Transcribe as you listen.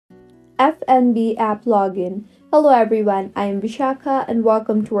FNB app login. Hello everyone, I am Vishaka and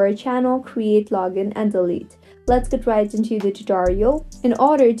welcome to our channel Create Login and Delete. Let's get right into the tutorial. In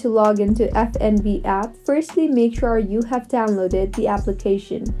order to log into FNB app, firstly make sure you have downloaded the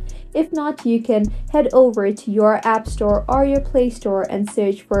application. If not, you can head over to your App Store or your Play Store and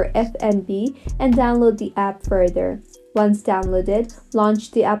search for FNB and download the app further. Once downloaded, launch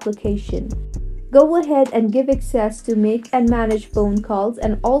the application. Go ahead and give access to make and manage phone calls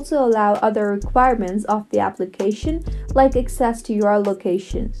and also allow other requirements of the application like access to your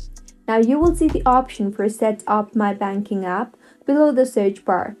location. Now you will see the option for Set Up My Banking app below the search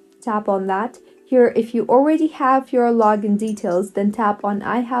bar. Tap on that. Here, if you already have your login details, then tap on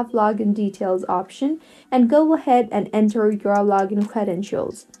I have login details option and go ahead and enter your login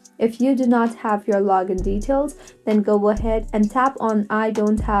credentials. If you do not have your login details, then go ahead and tap on I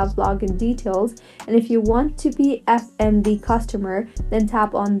don't have login details. And if you want to be FNB customer, then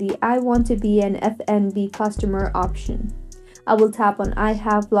tap on the I want to be an FNB customer option. I will tap on I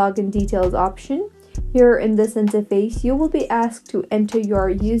have login details option. Here in this interface, you will be asked to enter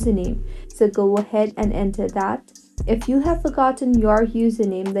your username. So go ahead and enter that. If you have forgotten your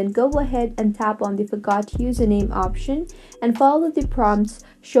username, then go ahead and tap on the Forgot Username option and follow the prompts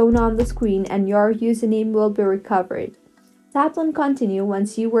shown on the screen and your username will be recovered. Tap on Continue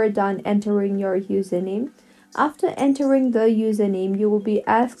once you are done entering your username. After entering the username, you will be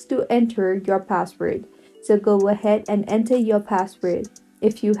asked to enter your password. So go ahead and enter your password.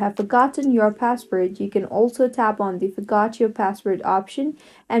 If you have forgotten your password, you can also tap on the Forgot Your Password option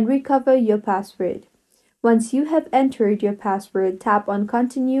and recover your password. Once you have entered your password, tap on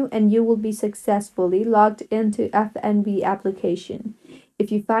Continue and you will be successfully logged into FNB application.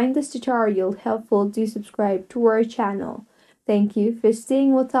 If you find this tutorial helpful, do subscribe to our channel. Thank you for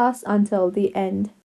staying with us until the end.